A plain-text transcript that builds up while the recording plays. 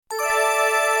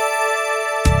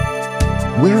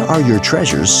Where are your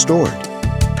treasures stored?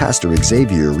 Pastor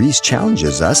Xavier Reese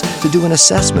challenges us to do an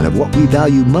assessment of what we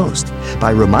value most by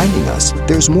reminding us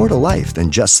there's more to life than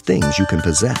just things you can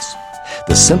possess.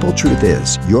 The simple truth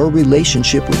is, your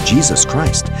relationship with Jesus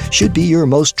Christ should be your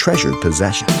most treasured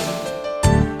possession.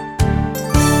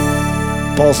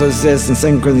 Paul says this in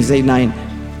 2 Corinthians 8:9,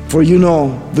 "For you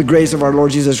know the grace of our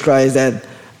Lord Jesus Christ, that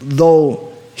though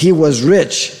he was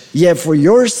rich, yet for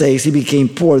your sakes he became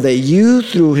poor, that you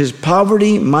through his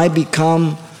poverty might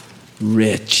become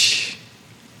rich."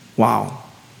 Wow.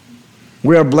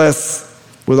 We are blessed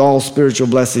with all spiritual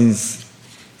blessings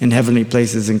in heavenly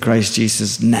places in Christ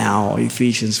Jesus now,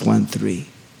 Ephesians 1:3.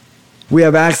 We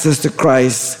have access to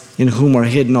Christ, in whom are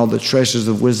hidden all the treasures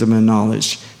of wisdom and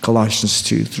knowledge, Colossians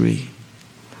 2:3.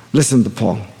 Listen to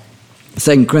Paul.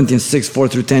 2 Corinthians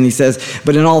 6:4-10, he says,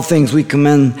 "But in all things we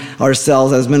commend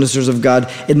ourselves as ministers of God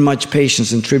in much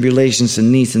patience and tribulations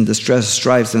and needs and distress,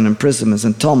 strifes and imprisonments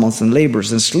and tumults and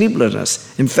labors and sleeplessness,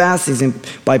 in fastings and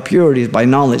by purity, by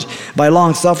knowledge, by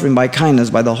long suffering, by kindness,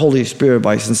 by the Holy Spirit,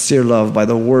 by sincere love, by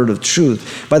the word of truth,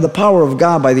 by the power of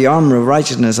God, by the armor of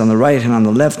righteousness on the right hand, on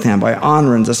the left hand, by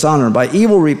honor and dishonor, by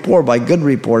evil report, by good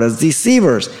report, as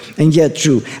deceivers and yet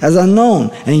true, as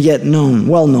unknown and yet known,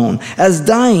 well known, as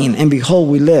dying and behold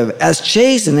we live, as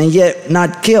chastened and yet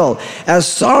not killed, as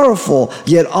sorrowful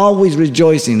yet always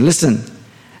rejoicing." Listen,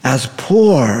 "as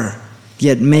poor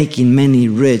yet making many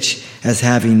rich, as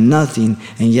having nothing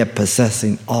and yet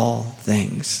possessing all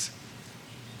things."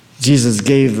 Jesus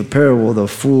gave the parable of the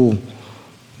fool,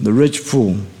 the rich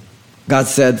fool. God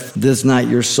said, "This night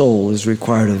your soul is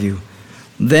required of you.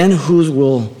 Then whose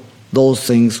will those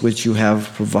things which you have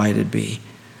provided be?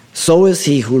 So is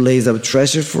he who lays up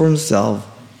treasure for himself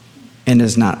and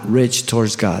is not rich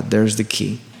towards God." There's the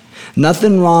key.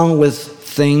 Nothing wrong with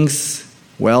things,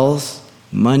 wealth,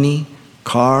 money,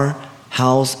 car,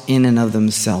 house, in and of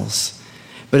themselves.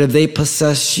 But if they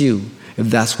possess you,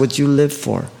 if that's what you live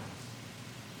for,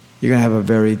 you're going to have a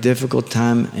very difficult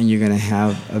time and you're going to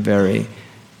have a very,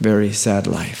 very sad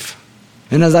life.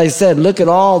 And as I said, look at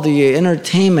all the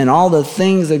entertainment, all the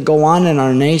things that go on in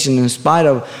our nation in spite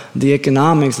of the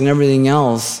economics and everything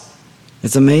else.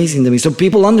 It's amazing to me. So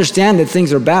people understand that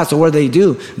things are bad, so what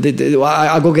do?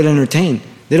 I'll go get entertained.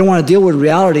 They don't want to deal with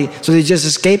reality, so they just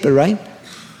escape it, right?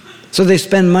 So they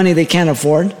spend money they can't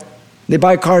afford. They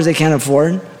buy cars they can't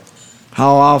afford.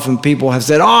 How often people have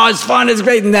said, "Oh, it's fun, it's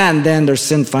great," and then their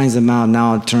sin finds them out.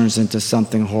 Now it turns into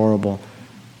something horrible.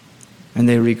 And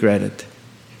they regret it.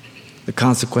 The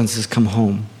consequences come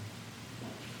home.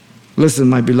 Listen,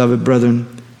 my beloved brethren,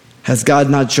 has God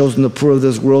not chosen the poor of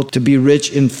this world to be rich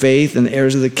in faith and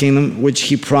heirs of the kingdom, which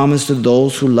he promised to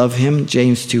those who love him?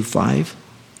 James 2:5.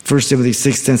 1 Timothy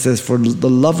 6:10 says, "For the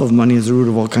love of money is the root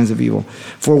of all kinds of evil,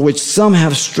 for which some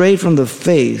have strayed from the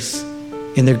faith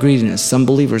in their greediness." Some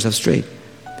believers have strayed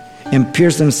and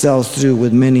pierced themselves through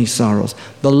with many sorrows.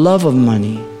 The love of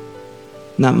money,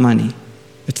 not money.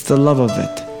 It's the love of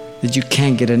it, that you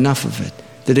can't get enough of it,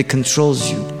 that it controls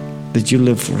you, that you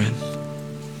live for it.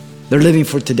 They're living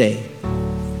for today.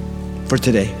 For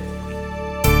today.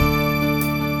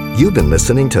 You've been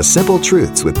listening to Simple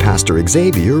Truths with Pastor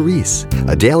Xavier Reese,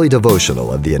 a daily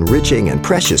devotional of the enriching and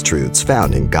precious truths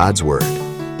found in God's Word.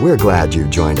 We're glad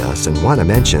you've joined us and want to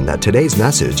mention that today's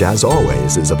message, as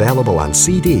always, is available on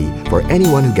CD for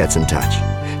anyone who gets in touch.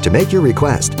 To make your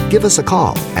request, give us a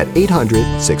call at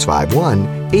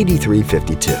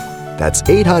 800-651-8352. That's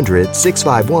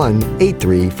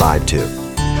 800-651-8352.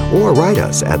 Or write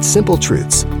us at Simple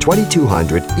Truths,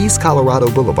 2200 East Colorado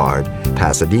Boulevard,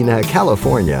 Pasadena,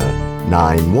 California,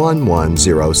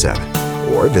 91107.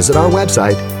 Or visit our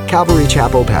website,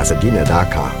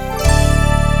 CalvaryChapelPasadena.com.